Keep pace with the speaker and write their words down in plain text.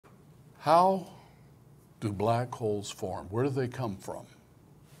How do black holes form? Where do they come from?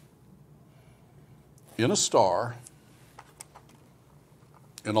 In a star,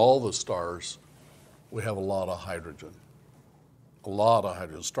 in all the stars, we have a lot of hydrogen. A lot of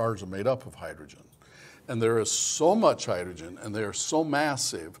hydrogen. Stars are made up of hydrogen. And there is so much hydrogen, and they are so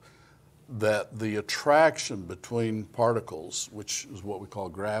massive that the attraction between particles, which is what we call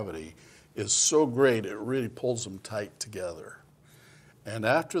gravity, is so great it really pulls them tight together. And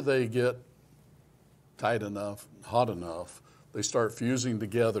after they get tight enough, hot enough, they start fusing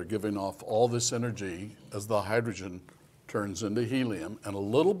together, giving off all this energy as the hydrogen turns into helium, and a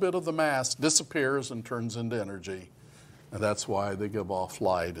little bit of the mass disappears and turns into energy. And that's why they give off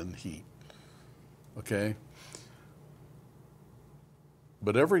light and heat. Okay?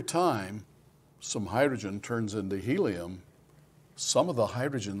 But every time some hydrogen turns into helium, some of the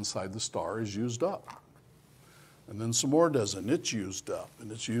hydrogen inside the star is used up. And then some more does, and it's used up,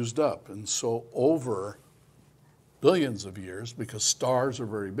 and it's used up. And so over billions of years, because stars are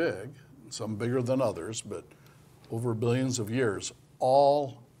very big, some bigger than others, but over billions of years,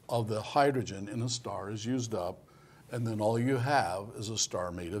 all of the hydrogen in a star is used up, and then all you have is a star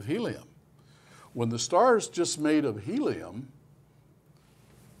made of helium. When the star is just made of helium,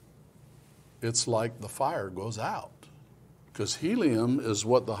 it's like the fire goes out, because helium is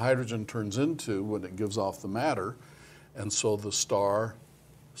what the hydrogen turns into when it gives off the matter, and so the star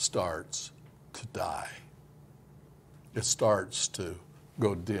starts to die. It starts to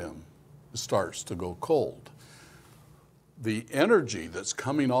go dim. It starts to go cold. The energy that's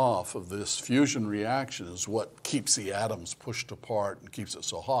coming off of this fusion reaction is what keeps the atoms pushed apart and keeps it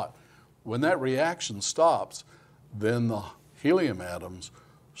so hot. When that reaction stops, then the helium atoms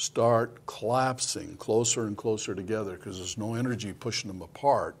start collapsing closer and closer together because there's no energy pushing them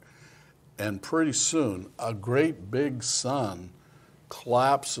apart. And pretty soon, a great big sun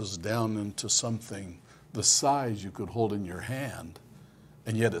collapses down into something the size you could hold in your hand,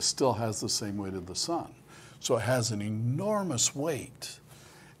 and yet it still has the same weight of the sun. So it has an enormous weight.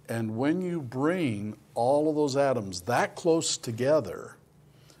 And when you bring all of those atoms that close together,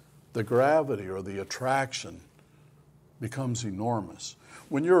 the gravity or the attraction becomes enormous.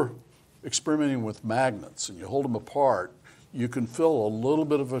 When you're experimenting with magnets and you hold them apart, you can feel a little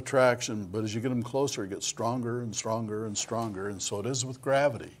bit of attraction, but as you get them closer, it gets stronger and stronger and stronger, and so it is with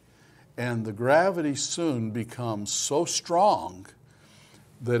gravity. And the gravity soon becomes so strong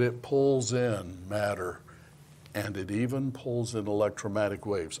that it pulls in matter, and it even pulls in electromagnetic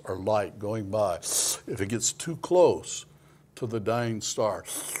waves, or light going by. If it gets too close to the dying star,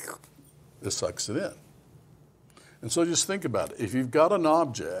 it sucks it in. And so just think about it. If you've got an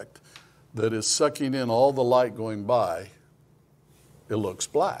object that is sucking in all the light going by, it looks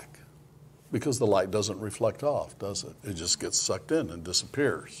black because the light doesn't reflect off, does it? It just gets sucked in and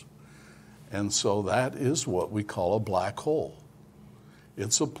disappears. And so that is what we call a black hole.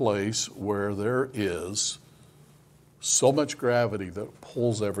 It's a place where there is so much gravity that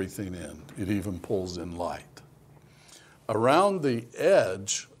pulls everything in. It even pulls in light. Around the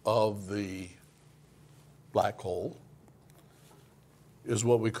edge of the black hole is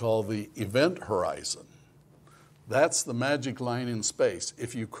what we call the event horizon. That's the magic line in space.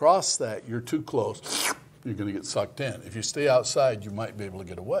 If you cross that, you're too close, you're going to get sucked in. If you stay outside, you might be able to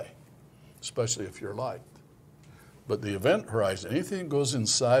get away, especially if you're light. But the event horizon, anything that goes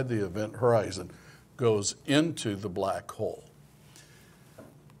inside the event horizon goes into the black hole.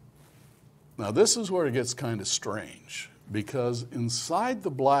 Now this is where it gets kind of strange, because inside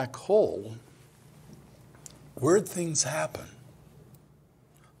the black hole, weird things happen.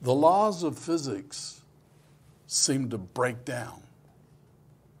 The laws of physics seem to break down.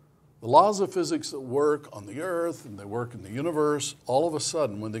 The laws of physics that work on the earth and they work in the universe, all of a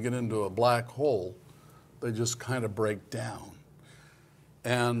sudden when they get into a black hole, they just kind of break down.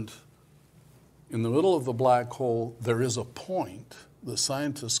 And in the middle of the black hole, there is a point the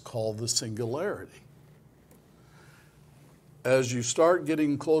scientists call the singularity. As you start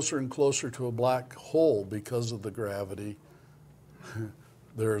getting closer and closer to a black hole because of the gravity,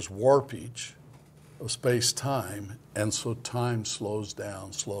 there's warpage of space-time, and so time slows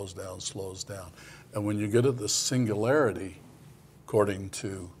down, slows down, slows down. And when you get at the singularity, according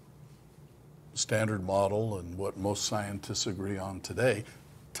to the standard model and what most scientists agree on today,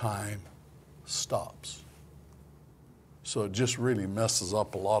 time stops. So it just really messes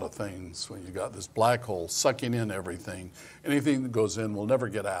up a lot of things when you got this black hole sucking in everything. Anything that goes in will never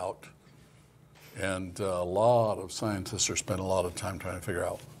get out. And a lot of scientists are spending a lot of time trying to figure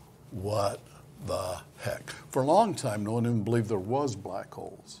out what the heck. For a long time, no one even believed there was black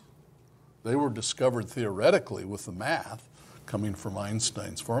holes. They were discovered theoretically with the math, coming from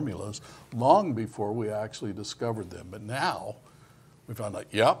Einstein's formulas long before we actually discovered them. But now we found out,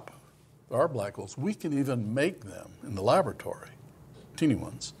 yep, there are black holes. We can even make them in the laboratory, teeny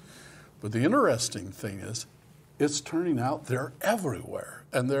ones. But the interesting thing is, it's turning out they're everywhere.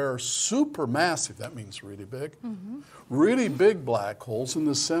 And they're supermassive, that means really big, really big black holes in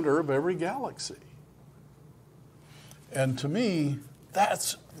the center of every galaxy. And to me,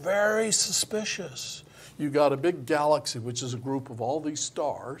 that's very suspicious. You got a big galaxy, which is a group of all these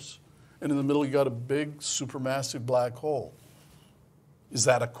stars, and in the middle you got a big supermassive black hole. Is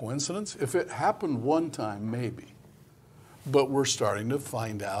that a coincidence? If it happened one time, maybe. But we're starting to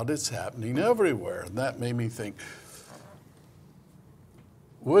find out it's happening everywhere. And that made me think,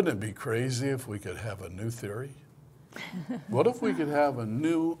 wouldn't it be crazy if we could have a new theory? What if we could have a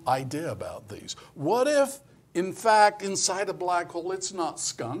new idea about these? What if, in fact, inside a black hole, it's not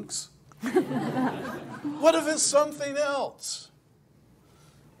skunks? What if it's something else?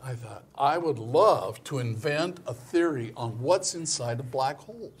 I thought, I would love to invent a theory on what's inside of black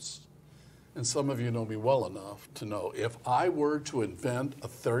holes. And some of you know me well enough to know if I were to invent a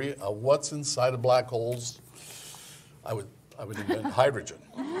theory of what's inside of black holes, I would invent hydrogen.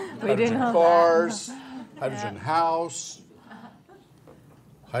 Hydrogen cars, hydrogen house,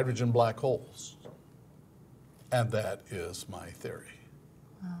 hydrogen black holes. And that is my theory.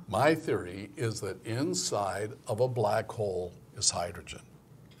 My theory is that inside of a black hole is hydrogen.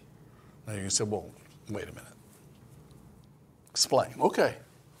 Now you say, well, wait a minute. Explain. Okay.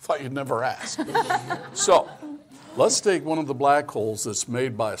 Thought you'd never ask. So let's take one of the black holes that's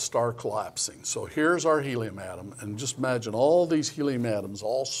made by a star collapsing. So here's our helium atom, and just imagine all these helium atoms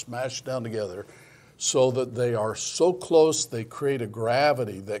all smashed down together so that they are so close they create a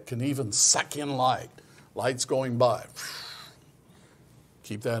gravity that can even suck in light. Light's going by.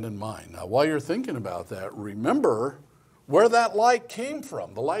 Keep that in mind. Now, while you're thinking about that, remember where that light came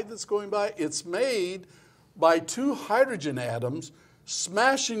from. The light that's going by, it's made by two hydrogen atoms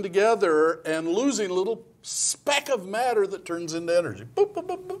smashing together and losing a little speck of matter that turns into energy. Boop, boop,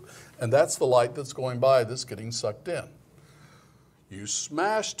 boop, boop. And that's the light that's going by that's getting sucked in. You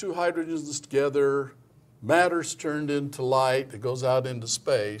smash two hydrogens together, matter's turned into light, it goes out into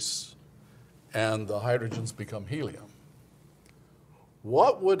space, and the hydrogens become helium.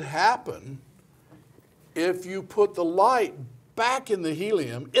 What would happen if you put the light back in the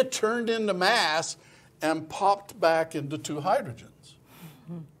helium, it turned into mass and popped back into two hydrogens?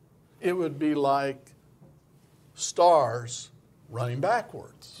 It would be like stars running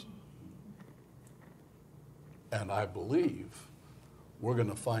backwards. And I believe we're going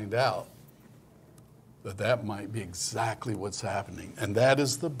to find out that that might be exactly what's happening. And that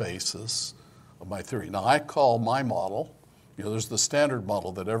is the basis of my theory. Now, I call my model, there's the standard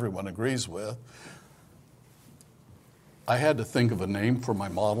model that everyone agrees with. I had to think of a name for my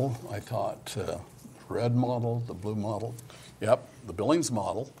model. I thought red model, the blue model. Yep, the Billings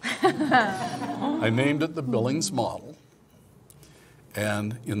model. I named it the Billings model.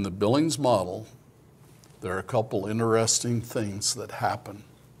 And in the Billings model, there are a couple interesting things that happen.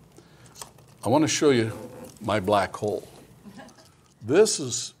 I want to show you my black hole. This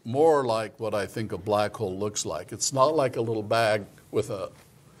is more like what I think a black hole looks like. It's not like a little bag with a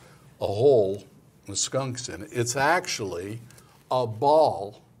hole with skunks in it. It's actually a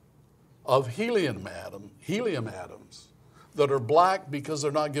ball of helium atoms that are black because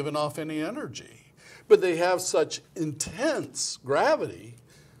they're not giving off any energy. But they have such intense gravity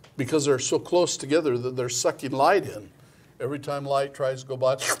because they're so close together that they're sucking light in. Every time light tries to go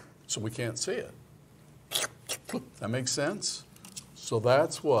by, so we can't see it. That makes sense? So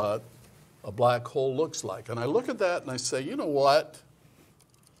that's what a black hole looks like. And I look at that and I say, you know what?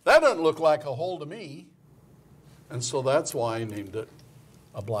 That doesn't look like a hole to me. And so that's why I named it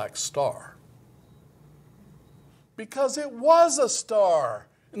a black star. Because it was a star,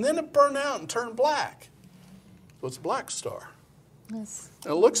 and then it burned out and turned black. So it's a black star. Yes.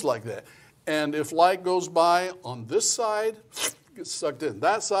 And it looks like that. And if light goes by on this side, it gets sucked in.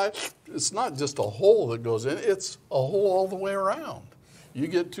 That side, it's not just a hole that goes in, it's a hole all the way around. You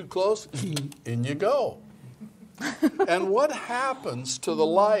get too close, in you go. And what happens to the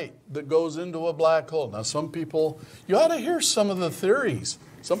light that goes into a black hole? Now, some people, you ought to hear some of the theories.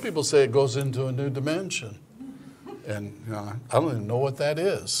 Some people say it goes into a new dimension. And I don't even know what that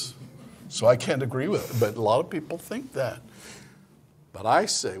is. So I can't agree with it. But a lot of people think that. But I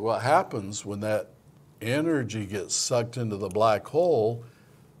say what happens when that energy gets sucked into the black hole,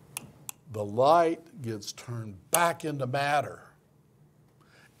 the light gets turned back into matter.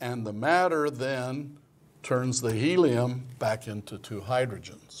 And the matter then turns the helium back into two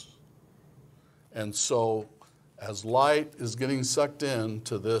hydrogens. And so as light is getting sucked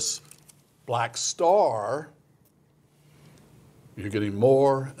into this black star, you're getting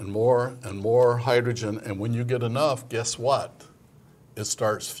more and more and more hydrogen. And when you get enough, guess what? It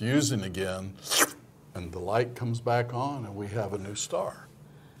starts fusing again, and the light comes back on, and we have a new star.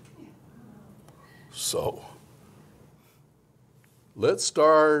 So, let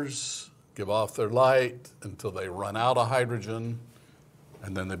stars give off their light until they run out of hydrogen,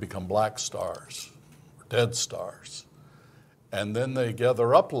 and then they become black stars, or dead stars. And then they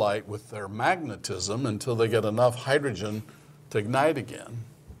gather up light with their magnetism until they get enough hydrogen to ignite again.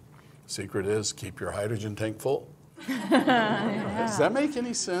 Secret is keep your hydrogen tank full. Yeah. Does that make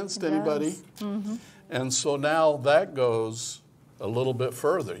any sense to anybody? Mm-hmm. And so now that goes a little bit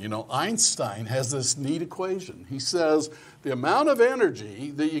further. You know, Einstein has this neat equation. He says the amount of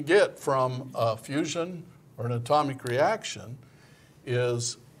energy that you get from a fusion or an atomic reaction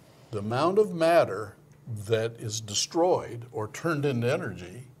is the amount of matter that is destroyed or turned into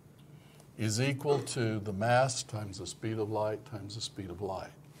energy is equal to the mass times the speed of light times the speed of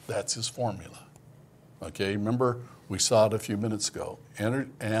light. That's his formula. Okay, remember we saw it a few minutes ago.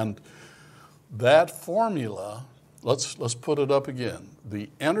 And that formula, let's put it up again. The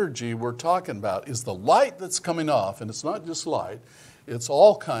energy we're talking about is the light that's coming off, and it's not just light, it's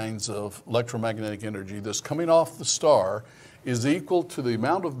all kinds of electromagnetic energy that's coming off the star is equal to the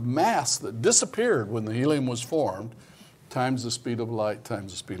amount of mass that disappeared when the helium was formed times the speed of light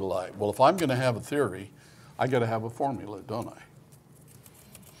times the speed of light. Well, if I'm going to have a theory, I got to have a formula, don't I?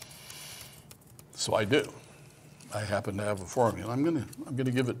 So I do. I happen to have a formula. I'm going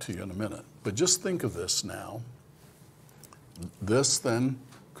to give it to you in a minute. But just think of this now. This then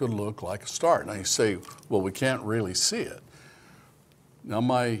could look like a star. Now you say, well, we can't really see it. Now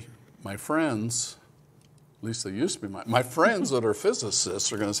my friends, at least they used to be my friends that are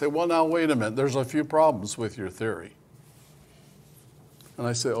physicists are going to say, well, now wait a minute, there's a few problems with your theory. And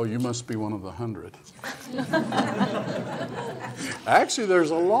I say, oh, you must be one of the 100. Actually,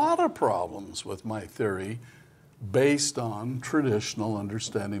 there's a lot of problems with my theory based on traditional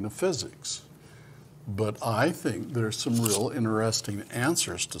understanding of physics. But I think there's some real interesting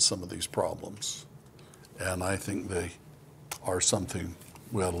answers to some of these problems. And I think they are something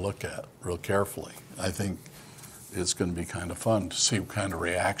we ought to look at real carefully. I think it's going to be kind of fun to see what kind of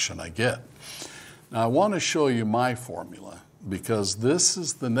reaction I get. Now, I want to show you my formula because this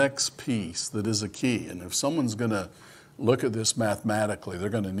is the next piece that is a key. And if someone's going to look at this mathematically, they're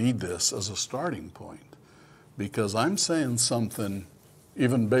going to need this as a starting point because I'm saying something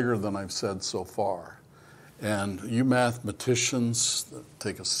even bigger than I've said so far. And you mathematicians that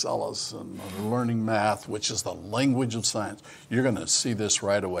take a CELAS and are learning math, which is the language of science, you're going to see this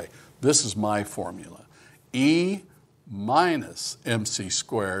right away. This is my formula. E minus mc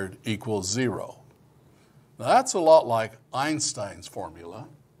squared equals 0. Now that's a lot like Einstein's formula.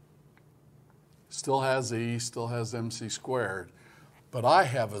 Still has E, still has mc squared, but I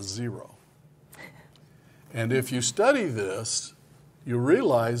have a 0. And if you study this, you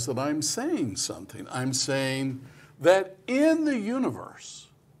realize that I'm saying something. I'm saying that in the universe,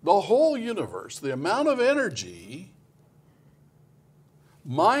 the whole universe, the amount of energy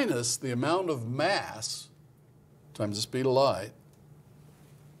minus the amount of mass times the speed of light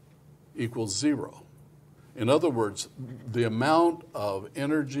equals 0. In other words, the amount of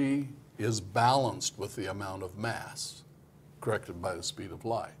energy is balanced with the amount of mass corrected by the speed of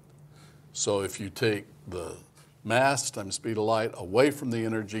light. So if you take the mass times speed of light away from the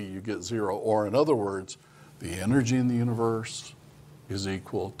energy, you get 0. Or in other words, the energy in the universe is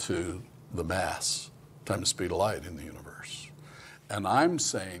equal to the mass times speed of light in the universe. And I'm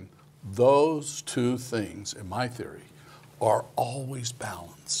saying those two things, in my theory, are always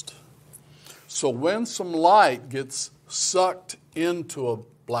balanced. So when some light gets sucked into a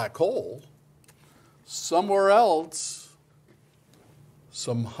black hole, somewhere else,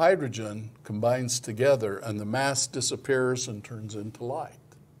 some hydrogen combines together and the mass disappears and turns into light.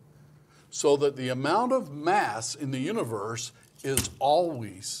 So that the amount of mass in the universe is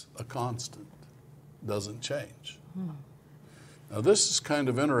always a constant, doesn't change. Now this is kind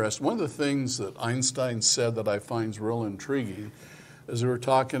of interesting. One of the things that Einstein said that I find real intriguing is we were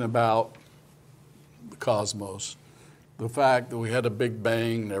talking about the cosmos, the fact that we had a big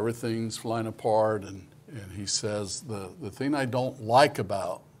bang and everything's flying apart, and he says the thing I don't like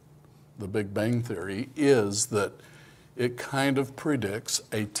about the Big Bang Theory is that it kind of predicts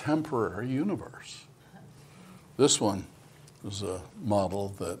a temporary universe. This one is a model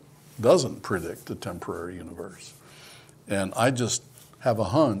that doesn't predict a temporary universe. And I just have a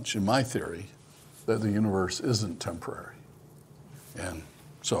hunch in my theory that the universe isn't temporary. And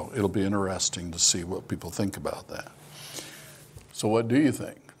So it'll be interesting to see what people think about that. So what do you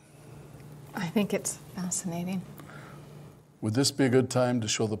think? I think it's fascinating. Would this be a good time to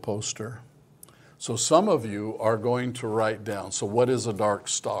show the poster? So some of you are going to write down, so what is a dark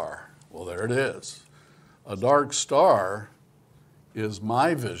star? Well, there it is. A dark star is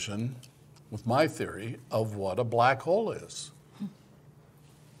my vision, with my theory, of what a black hole is.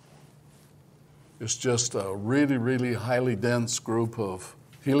 It's just a really, really highly dense group of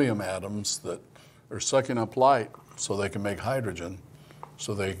helium atoms that are sucking up light so they can make hydrogen,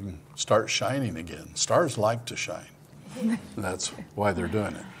 so they can start shining again. Stars like to shine. And that's why they're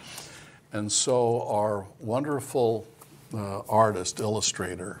doing it. And so our wonderful artist,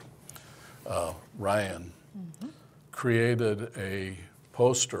 illustrator, Ryan, created a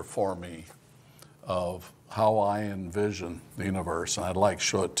poster for me of how I envision the universe, and I'd like to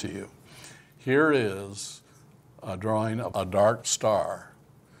show it to you. Here is a drawing of a dark star,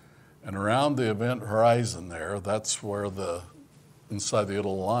 and around the event horizon there, that's where inside the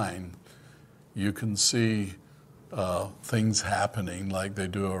little line, you can see things happening like they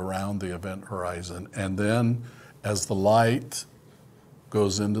do around the event horizon. And then as the light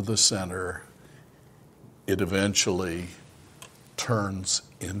goes into the center, it eventually turns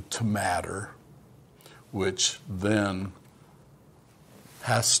into matter, which then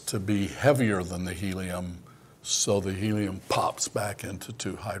has to be heavier than the helium, so the helium pops back into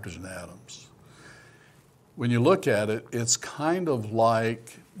two hydrogen atoms. When you look at it, it's kind of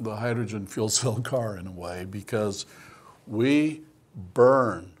like the hydrogen fuel cell car in a way, because we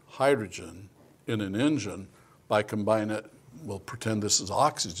burn hydrogen in an engine by combining it. We'll pretend this is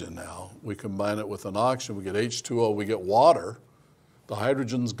oxygen now. We combine it with an oxygen, we get H2O, we get water. The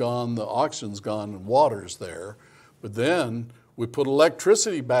hydrogen's gone, the oxygen's gone, and water's there. But then we put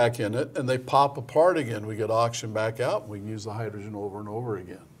electricity back in it, and they pop apart again. We get oxygen back out, and we can use the hydrogen over and over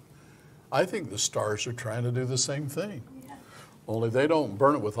again. I think the stars are trying to do the same thing. Yeah. Only they don't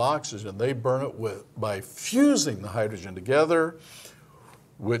burn it with oxygen. They burn it by fusing the hydrogen together,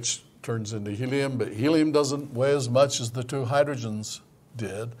 which turns into helium. But helium doesn't weigh as much as the two hydrogens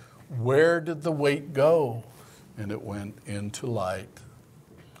did. Where did the weight go? And it went into light.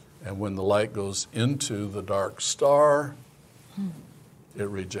 And when the light goes into the dark star, it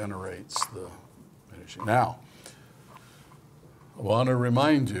regenerates the energy. Now, I want to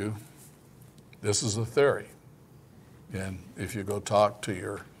remind you, this is a theory. And if you go talk to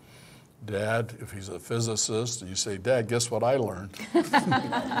your dad, if he's a physicist, and you say, Dad, guess what I learned?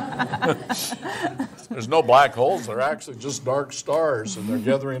 There's no black holes. They're actually just dark stars, and they're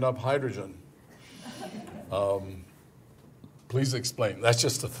gathering up hydrogen. Please explain. That's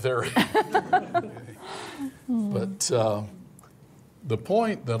just a theory. But the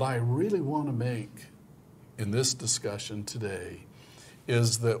point that I really want to make in this discussion today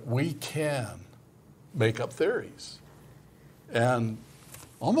is that we can make up theories. And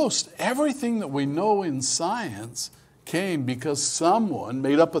almost everything that we know in science came because someone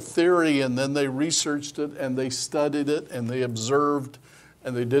made up a theory, and then they researched it, and they studied it, and they observed,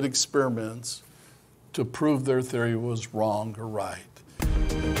 and they did experiments to prove their theory was wrong or right.